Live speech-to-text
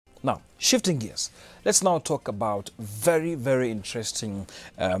Now, shifting gears, let's now talk about very, very interesting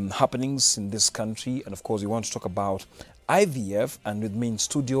happenings in this country. And of course, we want to talk about IVF. And with me in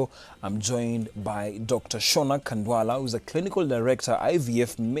studio, I'm joined by Dr. Shona Kandwala, who's a clinical director,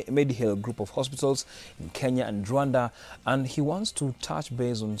 IVF Medihealth Group of Hospitals in Kenya and Rwanda. And he wants to touch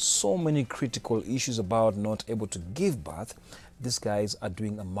base on so many critical issues about not able to give birth. These guys are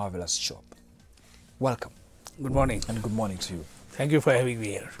doing a marvelous job. Welcome. Good morning. And good morning to you. Thank you for having me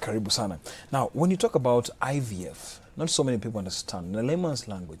here. Karibu sana. Now, when you talk about IVF, not so many people understand. In a layman's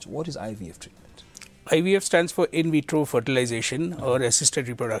language, what is IVF treatment? IVF stands for in vitro fertilization or assisted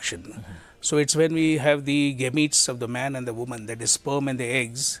reproduction. So it's when we have the gametes of the man and the woman, that is sperm and the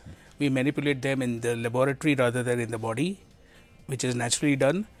eggs, we manipulate them in the laboratory rather than in the body, which is naturally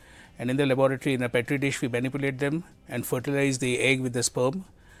done. And in the laboratory, in a petri dish, we manipulate them and fertilize the egg with the sperm,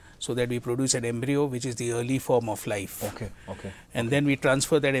 so that we produce an embryo, which is the early form of life. And then we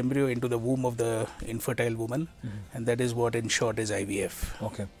transfer that embryo into the womb of the infertile woman, and that is what in short is IVF.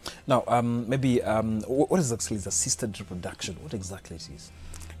 Okay. Now, what is actually assisted reproduction? What exactly it is?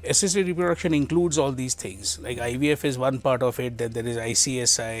 Assisted reproduction includes all these things. Like IVF is one part of it, then there is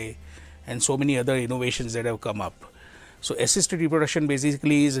ICSI and so many other innovations that have come up. So assisted reproduction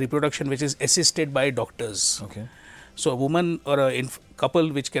basically is reproduction which is assisted by doctors. Okay. So a woman or a couple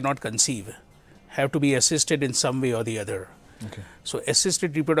which cannot conceive have to be assisted in some way or the other. Okay. So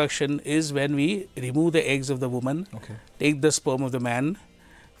assisted reproduction is when we remove the eggs of the woman, take the sperm of the man,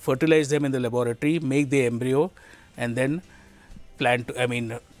 fertilize them in the laboratory, make the embryo, and then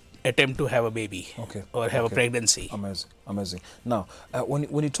attempt to have a baby or have a pregnancy. Amazing, amazing. Now,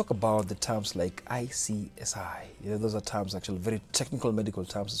 when you talk about the terms like ICSI, those are terms actually very technical medical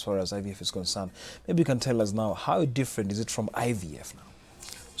terms as far as IVF is concerned. Maybe you can tell us now how different is it from IVF now?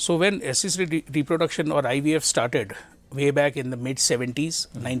 So when assisted reproduction or IVF started way back in the mid 70s,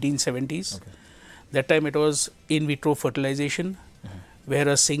 1970s, that time it was in vitro fertilization, where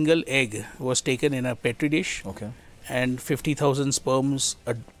a single egg was taken in a petri dish. And 50,000 sperms,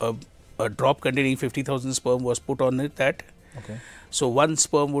 a drop containing 50,000 sperm was put on it. So one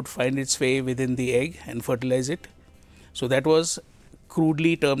sperm would find its way within the egg and fertilize it. So that was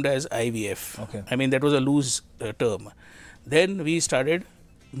crudely termed as IVF. I mean, that was a loose term. Then we started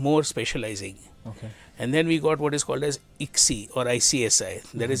more specializing. And then we got what is called as ICSI or ICSI,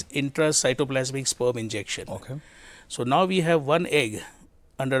 that is intracytoplasmic sperm injection. So now we have one egg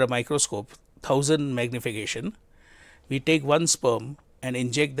under a microscope, 1000 magnification. We take one sperm and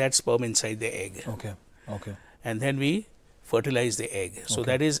inject that sperm inside the egg. And then we fertilize the egg. So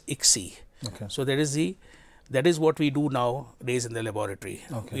that is ICSI. So that is what we do nowadays in the laboratory.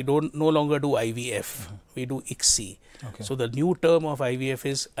 We don't no longer do IVF. We do ICSI. So the new term of IVF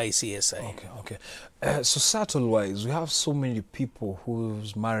is ICSI. Societal-wise, we have so many people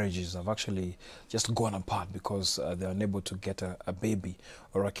whose marriages have actually just gone apart because they're unable to get a baby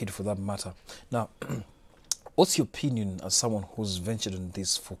or a kid for that matter. Now, what's your opinion as someone who's ventured in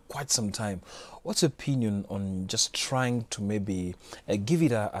this for quite some time? What's your opinion on just trying to maybe give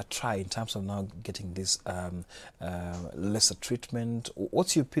it a try in terms of now getting this lesser treatment?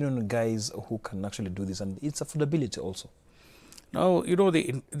 What's your opinion on guys who can actually do this and its affordability also? Now, you know,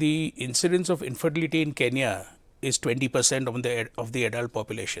 the incidence of infertility in Kenya is 20% of the adult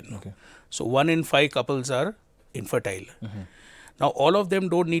population. So 1 in 5 couples are infertile. Now, all of them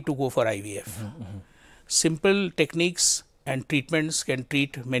don't need to go for IVF. Simple techniques and treatments can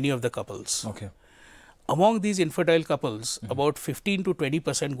treat many of the couples. Among these infertile couples, about 15 to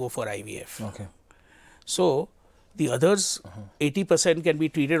 20% go for IVF. So the others, 80% can be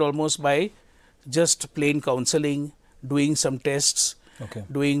treated almost by just plain counseling, doing some tests,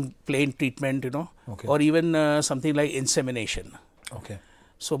 doing plain treatment, or even something like insemination.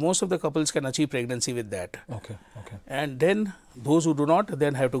 So most of the couples can achieve pregnancy with that. And then those who do not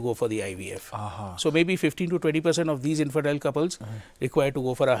then have to go for the IVF. So maybe 15 to 20% of these infertile couples require to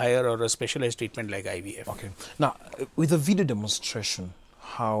go for a higher or a specialized treatment like IVF. Now, with the video demonstration,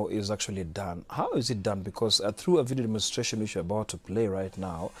 how is actually done? How is it done? Because through a video demonstration which you're about to play right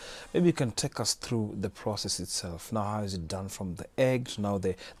now, maybe you can take us through the process itself. Now, how is it done from the egg to now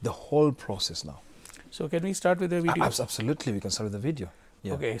the whole process now? So can we start with the video? Absolutely, we can start with the video.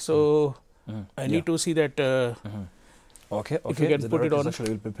 So I need to see that. If you can put it on. Actually,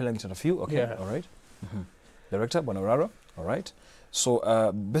 we'll be playing it on a few. All right. Director Bonararo. All right.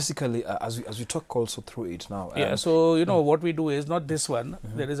 So basically, as we talk also through it now. So you know what we do is not this one.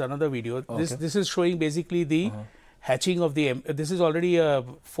 There is another video. This is showing basically the hatching of the. This is already a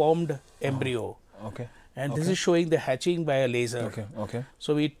formed embryo. And this is showing the hatching by a laser.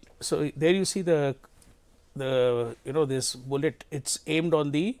 So there you see the this bullet, it's aimed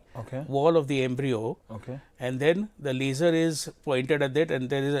on the Okay. wall of the embryo, Okay. and then the laser is pointed at that, and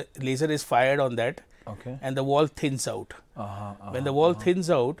there is a laser is fired on that, Okay. and the wall thins out. Uh-huh. When the wall thins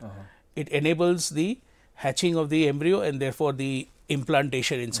out, it enables the hatching of the embryo and therefore the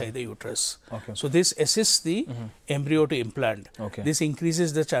implantation inside the uterus. Okay. So this assists the embryo to implant. Okay. This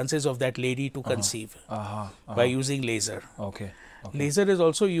increases the chances of that lady to conceive by using laser. Okay. Okay. Laser is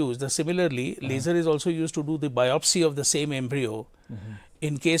also used, similarly, laser is also used to do the biopsy of the same embryo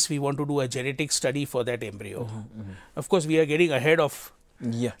in case we want to do a genetic study for that embryo. Of course, we are getting ahead of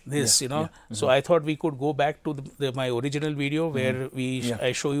this, So I thought we could go back to my original video where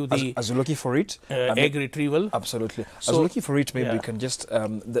I show you the as you're looking for it, egg retrieval. Absolutely. So, as you're looking for it, maybe we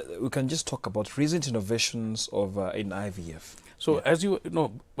can just talk about recent innovations of in IVF. So as you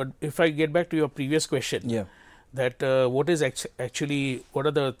know, but if I get back to your previous question, that what is what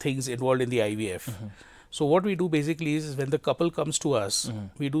are the things involved in the IVF? So what we do basically is when the couple comes to us,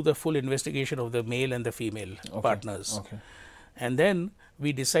 we do the full investigation of the male and the female partners. Okay. And then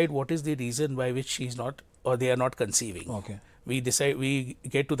we decide what is the reason by which she's not or they are not conceiving. Okay. We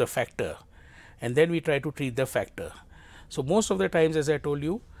get to the factor, and then we try to treat the factor. So most of the times, as I told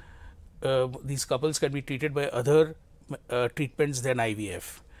you, these couples can be treated by other treatments than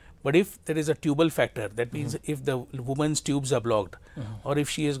IVF. But if there is a tubal factor, that means if the woman's tubes are blocked, or if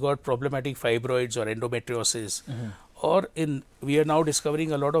she has got problematic fibroids or endometriosis, or we are now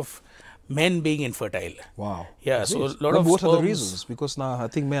discovering a lot of men being infertile. Wow. Yeah. So a lot of what are the reasons? Because now I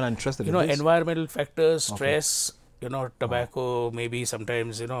think men are interested in this. Environmental factors, stress, tobacco, maybe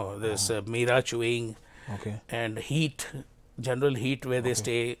sometimes, this mira chewing, and heat, general heat where they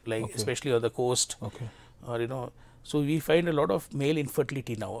stay, like especially on the coast, or, so we find a lot of male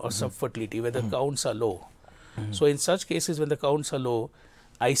infertility now or subfertility where the counts are low. So in such cases, when the counts are low,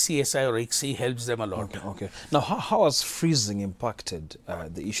 ICSI or ICSI helps them a lot. Okay. Now, how has freezing impacted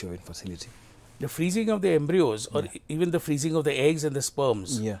the issue of infertility? The freezing of the embryos or even the freezing of the eggs and the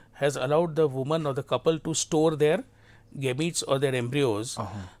sperms has allowed the woman or the couple to store their gametes or their embryos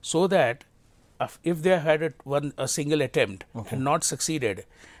so that if they had a single attempt and not succeeded,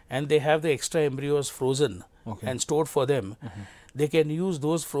 and they have the extra embryos frozen and stored for them, they can use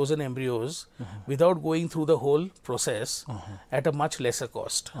those frozen embryos without going through the whole process at a much lesser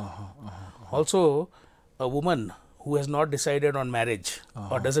cost. Also, a woman who has not decided on marriage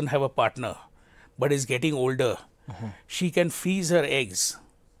or doesn't have a partner but is getting older, she can freeze her eggs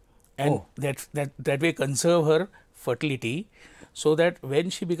and that way conserve her fertility, so that when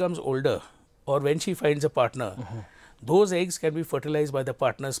she becomes older or when she finds a partner, those eggs can be fertilized by the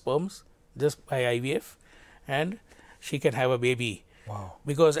partner's sperms just by IVF, and she can have a baby. Wow.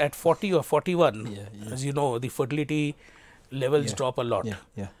 Because at 40 or 41, as you know, the fertility levels drop a lot.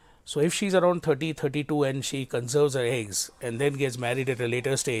 So if she's around 30, 32 and she conserves her eggs and then gets married at a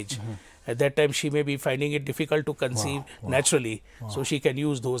later stage, at that time she may be finding it difficult to conceive naturally. So she can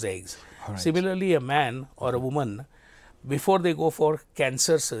use those eggs. Similarly, a man or a woman, before they go for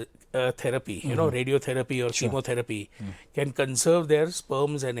cancer therapy, radiotherapy or chemotherapy, can conserve their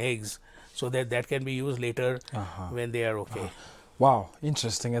sperms and eggs so that can be used later when they are okay. Wow,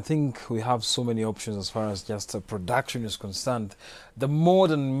 interesting. I think we have so many options as far as just production is concerned. The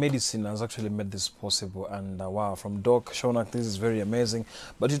modern medicine has actually made this possible, and wow, from Doc Shonak, this is very amazing.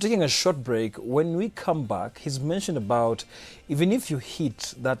 But you're taking a short break. When we come back, he's mentioned about even if you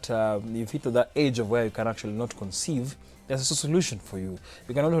hit that age of where you can actually not conceive, there's a solution for you.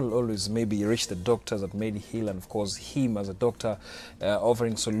 You can always maybe reach the doctors that made heal, and of course him as a doctor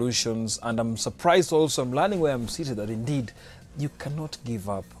offering solutions. And I'm surprised also, I'm learning where I'm seated, that indeed you cannot give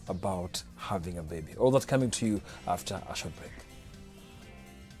up about having a baby. All that coming to you after a short break.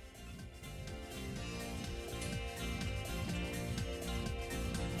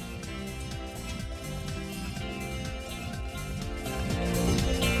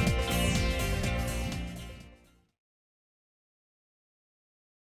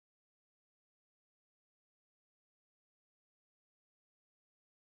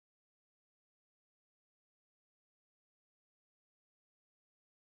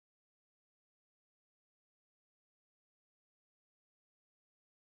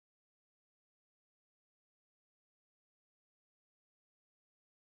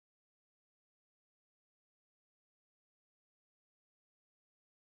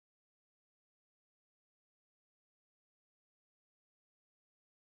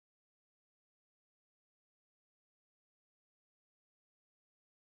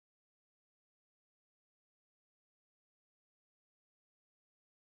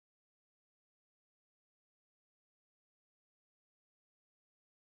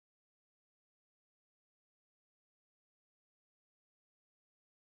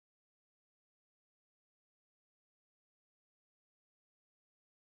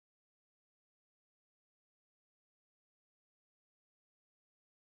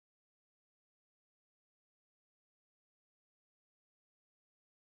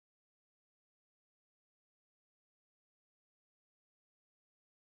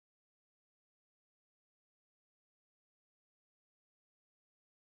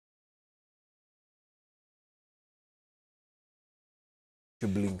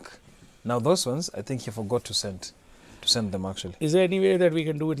 link. Now those ones, I think you forgot to send them actually. Is there any way that we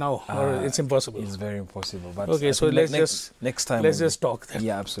can do it now, or it's impossible? It's very impossible. But okay, so next time. Let's just talk then.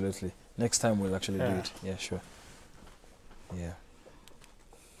 Yeah, absolutely. Next time we'll actually do it. Yeah, sure. Yeah.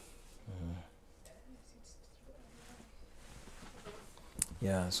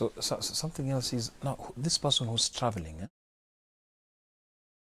 Yeah. So something else is now this person who's traveling. Eh?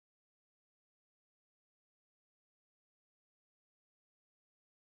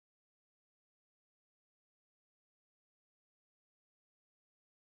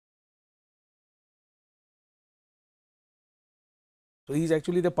 So he's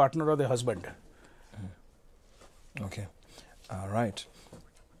actually the partner or the husband. Okay. All right.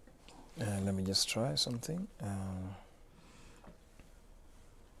 Let me just try something.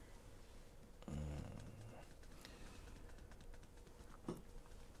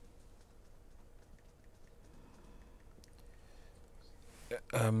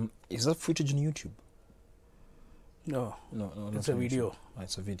 Is that footage on YouTube? No. No, it's a video.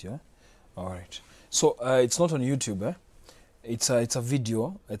 It's a video. All right. So it's not on YouTube, eh? It's a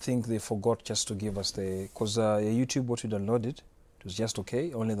video. I think they forgot just to give us because YouTube, what we downloaded, it was just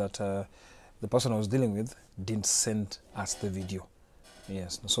okay. Only that the person I was dealing with didn't send us the video.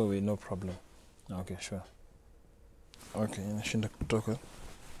 Yes. So no problem. Okay, sure. Okay, nashinda kutoka.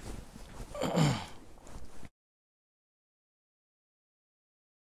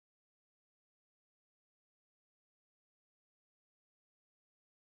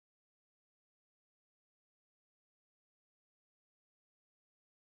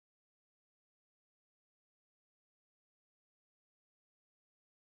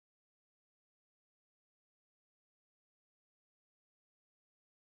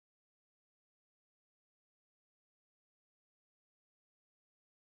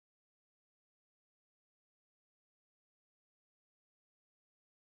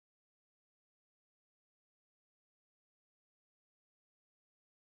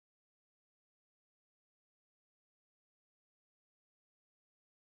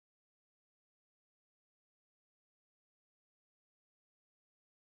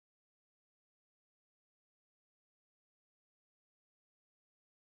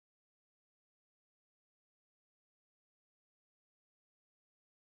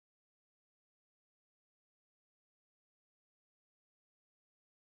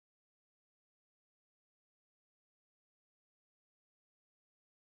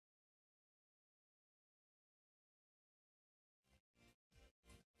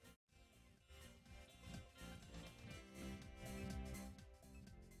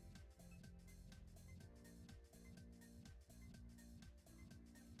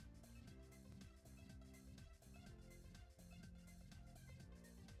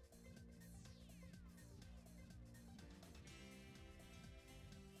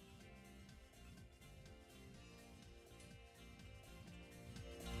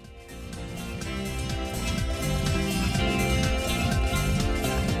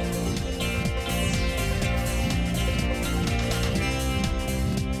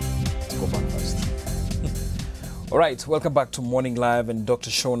 All right, welcome back to Morning Live, and Dr.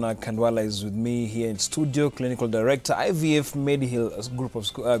 Shona Kandwala is with me here in studio, Clinical Director, IVF Medihill,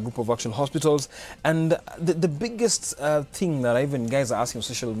 a group of actual hospitals. And the biggest thing that even guys are asking on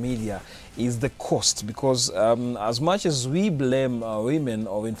social media is the cost, because as much as we blame women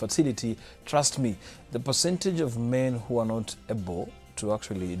of infertility, trust me, the percentage of men who are not able to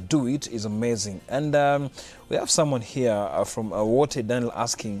actually do it is amazing. And we have someone here from Water Daniel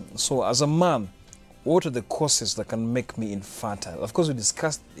asking, so as a man, what are the causes that can make me infertile? Of course, we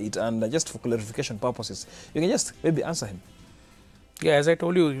discussed it, and just for clarification purposes, you can just maybe answer him. Yeah, as I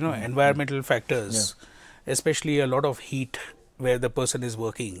told you, environmental factors, especially a lot of heat where the person is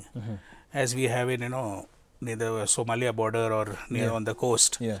working, as we have in, near the Somalia border or near on the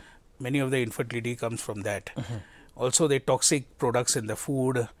coast. Many of the infertility comes from that. Also, the toxic products in the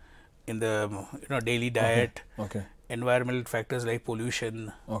food, in the daily diet. Environmental factors like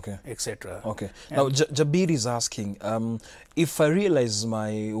pollution, etc. Now, Jabir is asking, if I realize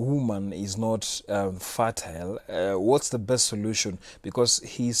my woman is not fertile, what's the best solution? Because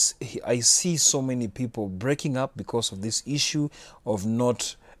I see so many people breaking up because of this issue of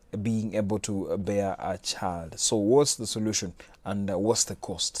not being able to bear a child. So what's the solution, and what's the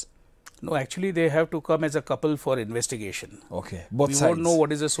cost? No, actually, they have to come as a couple for investigation. Both sides. We won't know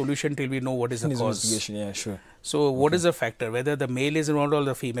what is the solution till we know what is the cause. Investigation, yeah, sure. So, what is the factor? Whether the male is involved or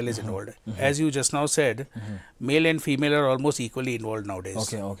the female is involved. As you just now said, male and female are almost equally involved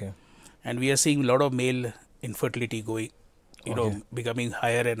nowadays. And we are seeing a lot of male infertility going, becoming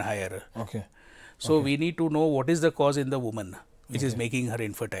higher and higher. So, we need to know what is the cause in the woman. which is making her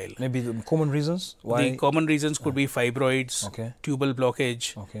infertile. Maybe the common reasons why? The common reasons could be fibroids, Okay. tubal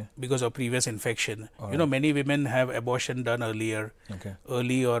blockage, Okay. because of previous infection. All You know, many women have abortion done earlier, Okay.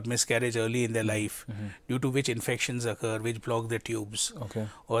 early or miscarriage early in their life, due to which infections occur, which block the tubes. Okay.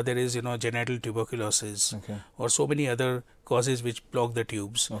 Or there is, genital tuberculosis, Okay. or so many other causes which block the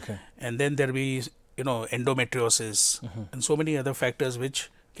tubes. Okay. And then there be, endometriosis, and so many other factors which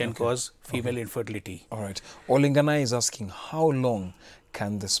can cause female infertility. All right. Olingana is asking, how long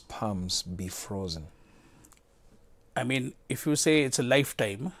can the sperms be frozen? I mean, if you say it's a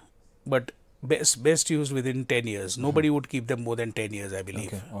lifetime, but best used within 10 years. Nobody would keep them more than 10 years, I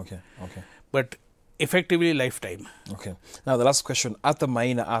believe. Okay. But effectively lifetime. Okay. Now the last question, Atta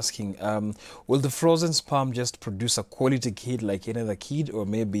Maina asking, will the frozen sperm just produce a quality kid like any other kid, or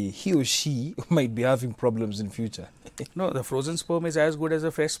maybe he or she might be having problems in future? No, the frozen sperm is as good as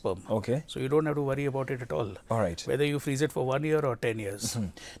a fresh sperm. Okay. So you don't have to worry about it at all. All right. Whether you freeze it for 1 year or 10 years.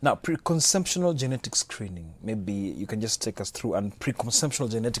 Now, preconceptional genetic screening, maybe you can just take us through, and preconceptional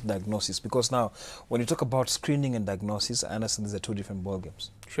genetic diagnosis, because now when you talk about screening and diagnosis, I understand these are two different ballgames.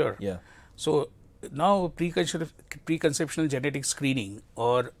 Sure. Yeah. So now preconceptional genetic screening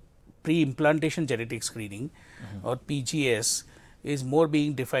or pre-implantation genetic screening or PGS is more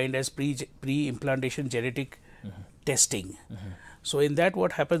being defined as pre-implantation genetic testing. So in that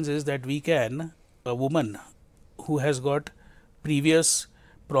what happens is that a woman who has got previous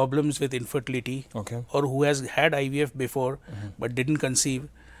problems with infertility, Okay. or who has had IVF before but didn't conceive,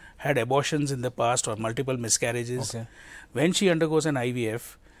 had abortions in the past or multiple miscarriages, Okay. when she undergoes an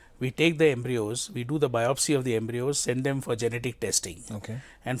IVF, we take the embryos, we do the biopsy of the embryos, send them for genetic testing. Okay.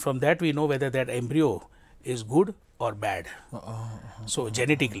 And from that we know whether that embryo is good or bad. So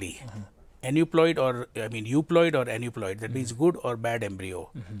genetically, euploid or aneuploid, that means good or bad embryo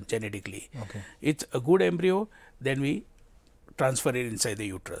genetically. Okay. It's a good embryo, then we transfer it inside the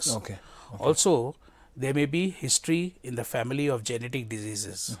uterus. Okay. Also, there may be history in the family of genetic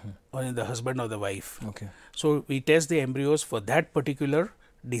diseases or in the husband or the wife. Okay. So we test the embryos for that particular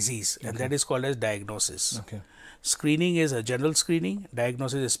disease, and that is called as diagnosis. Okay. Screening is a general screening,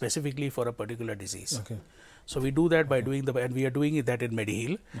 diagnosis is specifically for a particular disease. Okay. So we do that by doing and we are doing that in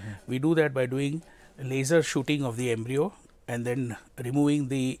Mediheal. We do that by doing laser shooting of the embryo and then removing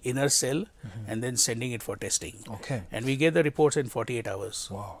the inner cell and then sending it for testing. Okay. And we get the reports in 48 hours.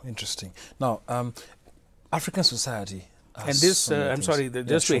 Wow, interesting. Now, African society. And this, I'm sorry,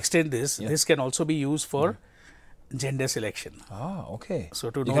 just to extend this, this can also be used for gender selection. Ah, okay. So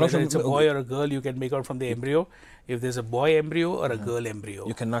to know whether it's a boy or a girl, you can make out from the embryo if there's a boy embryo or a girl embryo.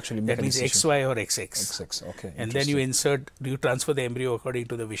 You can actually make that means decision. XY or XX. XX, okay. And then you transfer the embryo according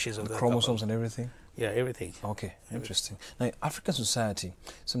to the wishes of the chromosomes couple. and everything. Yeah, everything. Okay, interesting. Now, in African society,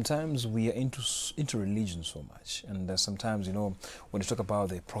 sometimes we are into religion so much, and sometimes, when you talk about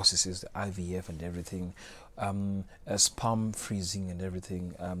the processes, the IVF and everything, sperm freezing and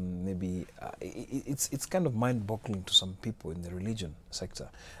everything, maybe it's kind of mind-boggling to some people in the religious sector,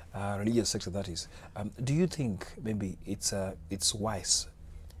 that is. Do you think maybe it's wise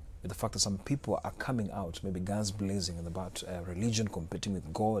with the fact that some people are coming out, maybe guns blazing, and about religion competing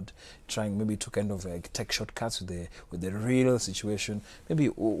with God, trying maybe to kind of take shortcuts with the real situation? Maybe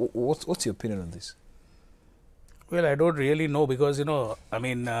what's your opinion on this? Well, I don't really know because more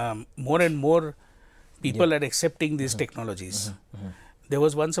and more people are accepting these technologies. There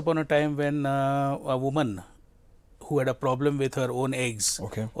was once upon a time when a woman who had a problem with her own eggs,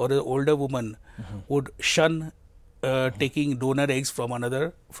 or an older woman would shun taking donor eggs from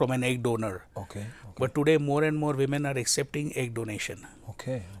an egg donor. Okay. But today more and more women are accepting egg donation.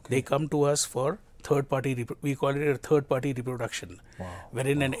 Okay. They come to us for we call it a third party reproduction. Wow.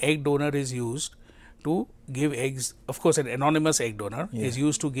 Wherein an egg donor is used to give eggs. Of course, an anonymous egg donor is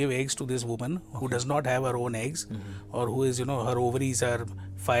used to give eggs to this woman who does not have her own eggs, or who is, her ovaries are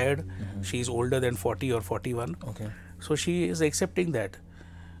fired. She is older than 40 or 41. Okay. So she is accepting that.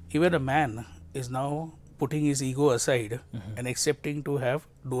 Even a man is now putting his ego aside and accepting to have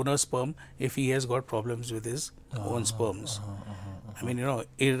donor sperm if he has got problems with his own sperms.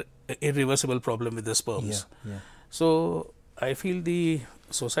 Irreversible problem with the sperms. Yeah. So I feel the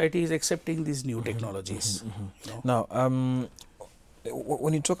society is accepting these new technologies. Now,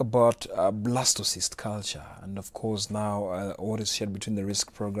 when you talk about blastocyst culture, and of course now what is shared between the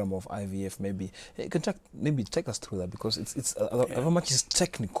risk program of IVF, maybe you can take us through that, because it's however much is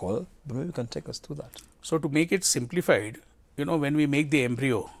technical, but maybe you can take us through that. So to make it simplified, when we make the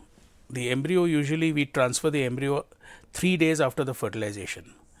embryo usually we transfer the embryo 3 days after the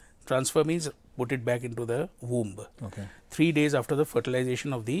fertilization. Transfer means put it back into the womb. Okay. 3 days after the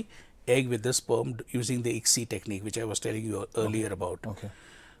fertilization of the egg with the sperm using the ICSI technique, which I was telling you earlier about. Okay.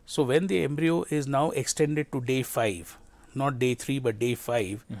 So when the embryo is now extended to day 5, not day 3 but day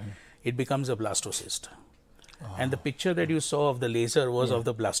 5, it becomes a blastocyst. And the picture that you saw of the laser was of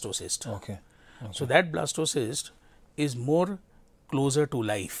the blastocyst. Okay. So that blastocyst is more closer to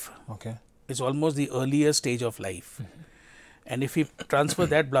life. Okay. It's almost the earlier stage of life. And if we transfer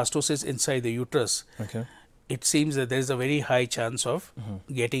that blastocyst inside the uterus, Okay. it seems that there is a very high chance of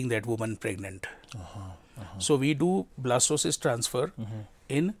getting that woman pregnant. So we do blastocyst transfer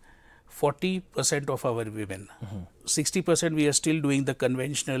in 40% of our women. 60% we are still doing the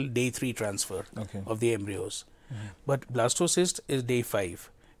conventional day 3 transfer of the embryos. But blastocyst is day 5.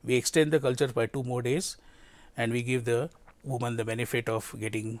 We extend the culture by 2 more days and we give the woman the benefit of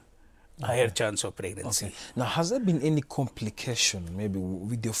getting higher chance of pregnancy. Okay. Now, has there been any complication maybe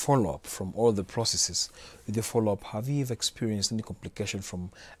with your follow-up from all the processes? With your follow-up, have you ever experienced any complication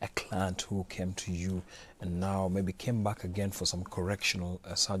from a client who came to you and now maybe came back again for some correctional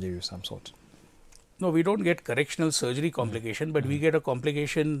surgery of some sort? No, we don't get correctional surgery complication, but we get a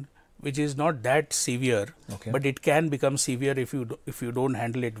complication which is not that severe, but it can become severe if you don't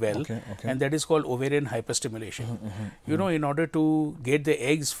handle it well, and that is called ovarian hyperstimulation. You know, in order to get the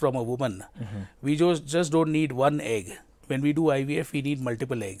eggs from a woman, we just don't need one egg. When we do IVF, we need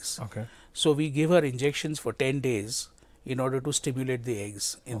multiple eggs. So we give her injections for 10 days in order to stimulate the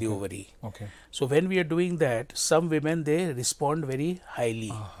eggs in the ovary. So when we are doing that, some women, they respond very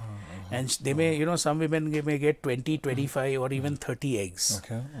highly. And they may, you know, some women may get 20, 25 or even 30 eggs.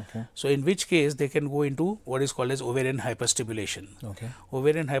 So in which case they can go into what is called as ovarian hyperstimulation.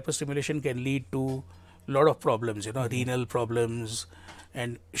 Ovarian hyperstimulation can lead to a lot of problems, you know, renal problems,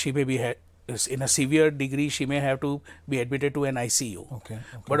 and she may be in a severe degree, she may have to be admitted to an ICU.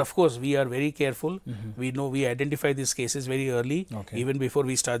 But of course, we are very careful. We know, we identify these cases very early, even before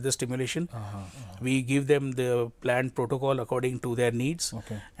we start the stimulation. We give them the planned protocol according to their needs,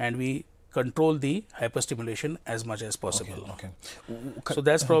 and we control the hyperstimulation as much as possible. So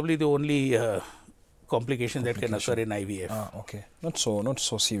that's probably the only complication that can occur in IVF. Not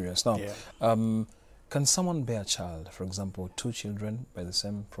so serious. Now, can someone bear a child, for example, 2 children by the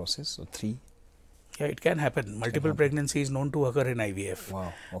same process, or 3? Yeah, it can happen. Multiple pregnancy is known to occur in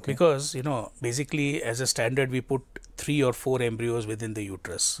IVF. Because, you know, basically as a standard, we put 3 or 4 embryos within the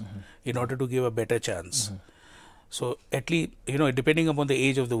uterus in order to give a better chance. So at least, you know, depending upon the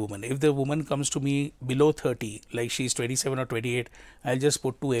age of the woman, if the woman comes to me below 30, like she's 27 or 28, I'll just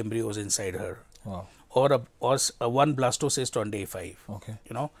put 2 embryos inside her. Or a 1 blastocyst on day 5.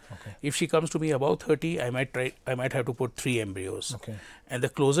 You know, if she comes to me above 30, I might have to put 3 embryos. And the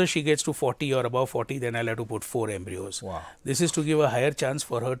closer she gets to 40 or above 40, then I'll have to put 4 embryos. This is to give a higher chance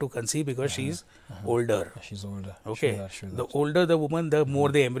for her to conceive because she's older. She's older. The older the woman, the more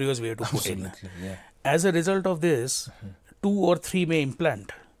the embryos we have to put in. As a result of this, 2 or 3 may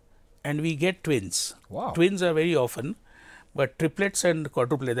implant, and we get twins. Twins are very often. But triplets and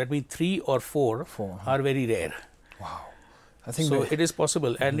quadruplets, that means 3 or 4 are very rare. I think so it is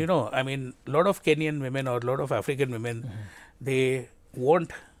possible. And you know, I mean, a lot of Kenyan women or a lot of African women, they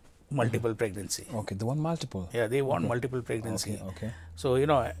want multiple pregnancy. They want multiple. Yeah, they want multiple pregnancy. So, you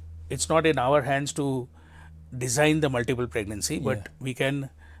know, it's not in our hands to design the multiple pregnancy, but we can,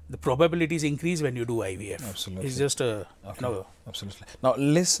 the probabilities increase when you do IVF. It's just a, Now,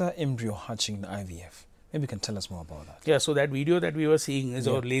 laser embryo hatching in IVF. Maybe you can tell us more about that. Yeah, so that video that we were seeing is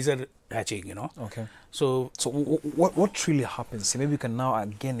our laser hatching, you know. So what really happens? Maybe you can now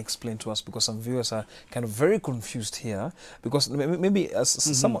again explain to us, because some viewers are kind of very confused here. Because maybe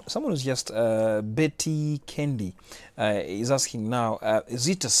someone who's just Betty Kendi is asking now, is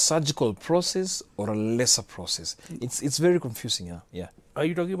it a surgical process or a laser process? It's very confusing. Are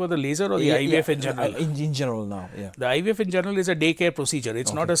you talking about the laser or the IVF in general? In general now, The IVF in general is a daycare procedure.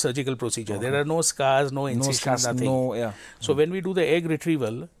 It's not a surgical procedure. There are no scars, no incisions, nothing. So when we do the egg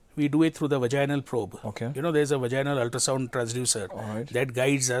retrieval, we do it through the vaginal probe. You know, there's a vaginal ultrasound transducer that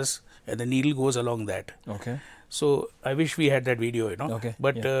guides us, and the needle goes along that. So I wish we had that video, you know.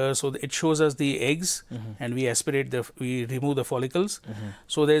 But so it shows us the eggs, and we aspirate we remove the follicles.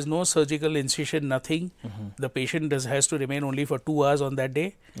 So there is no surgical incision, nothing. The patient has to remain only for 2 hours on that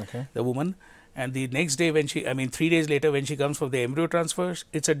day, the woman. And the next day when 3 days later when she comes for the embryo transfer,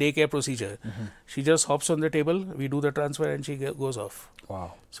 it's a daycare procedure. She just hops on the table, we do the transfer, and she goes off.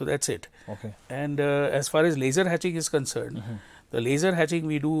 So that's it. And as far as laser hatching is concerned, the laser hatching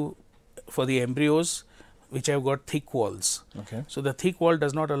we do for the embryos which have got thick walls. So the thick wall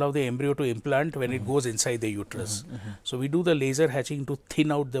does not allow the embryo to implant when it goes inside the uterus. So we do the laser hatching to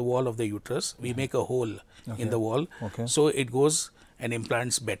thin out the wall of the uterus. We make a hole in the wall. So it goes and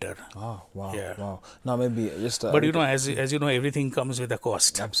implants better. Oh, wow, Yeah. wow. Now maybe just... But you know, as you know, everything comes with a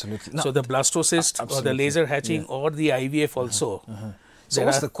cost. Absolutely. No, So the blastocyst or the laser hatching or the IVF also, so there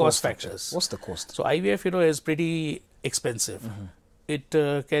what's are the cost actually? factors. What's the cost? So IVF, you know, is pretty expensive. It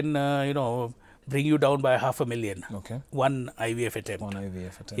can, you know, bring you down by $500,000. Okay. One IVF attempt. One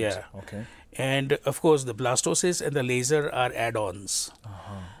IVF attempt. Yeah. Okay. And of course, the blastocyst and the laser are add-ons.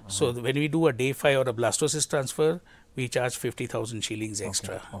 So when we do a day 5 or a blastocyst transfer, we charge 50,000 shillings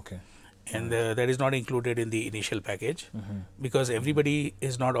extra. Okay. And that is not included in the initial package because everybody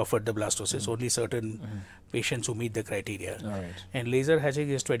is not offered the blastocyst, only certain patients who meet the criteria. All right. And laser hatching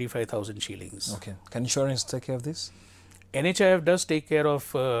is 25,000 shillings. Okay. Can insurance take care of this? NHIF does take care of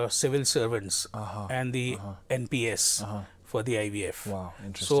civil servants and the NPS for the IVF. Wow,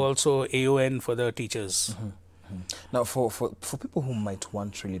 interesting. So also AON for the teachers. Now, for people who might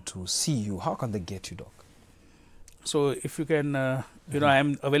want really to see you, how can they get you, Doc? So if you can, you know, I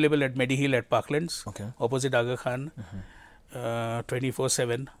am available at Medihill at Parklands, opposite Aga Khan,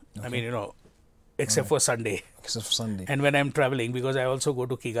 24/7. I mean, you know, except for Sunday. Except for Sunday. And when I'm traveling, because I also go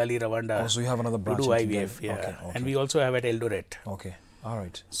to Kigali, Rwanda. Oh, so you have another branch to do in IVF, Kigali. yeah. Okay. And we also have at Eldoret. Okay. All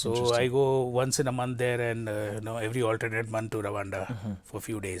right. So I go once in a month there, and you know, every alternate month to Rwanda for a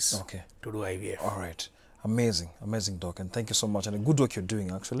few days to do IVF. All right. Amazing, amazing, Doc, and thank you so much, and a good work you're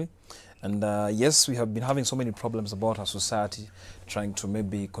doing actually. And yes, we have been having so many problems about our society, trying to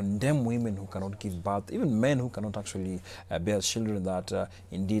maybe condemn women who cannot give birth, even men who cannot actually bear children, that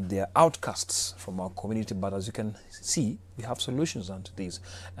indeed they are outcasts from our community. But as you can see, we have solutions onto these.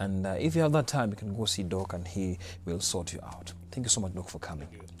 And if you have that time, you can go see Doc and he will sort you out. Thank you so much, Doc, for coming.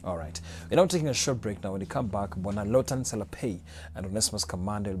 All right. We're now taking a short break now. When we come back, Bona Lotan Salapay and Onesimus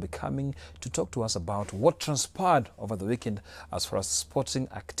Commander will be coming to talk to us about what transpired over the weekend as far as sporting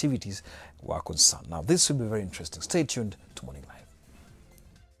activities were concerned. Now, this will be very interesting. Stay tuned to Morning Live.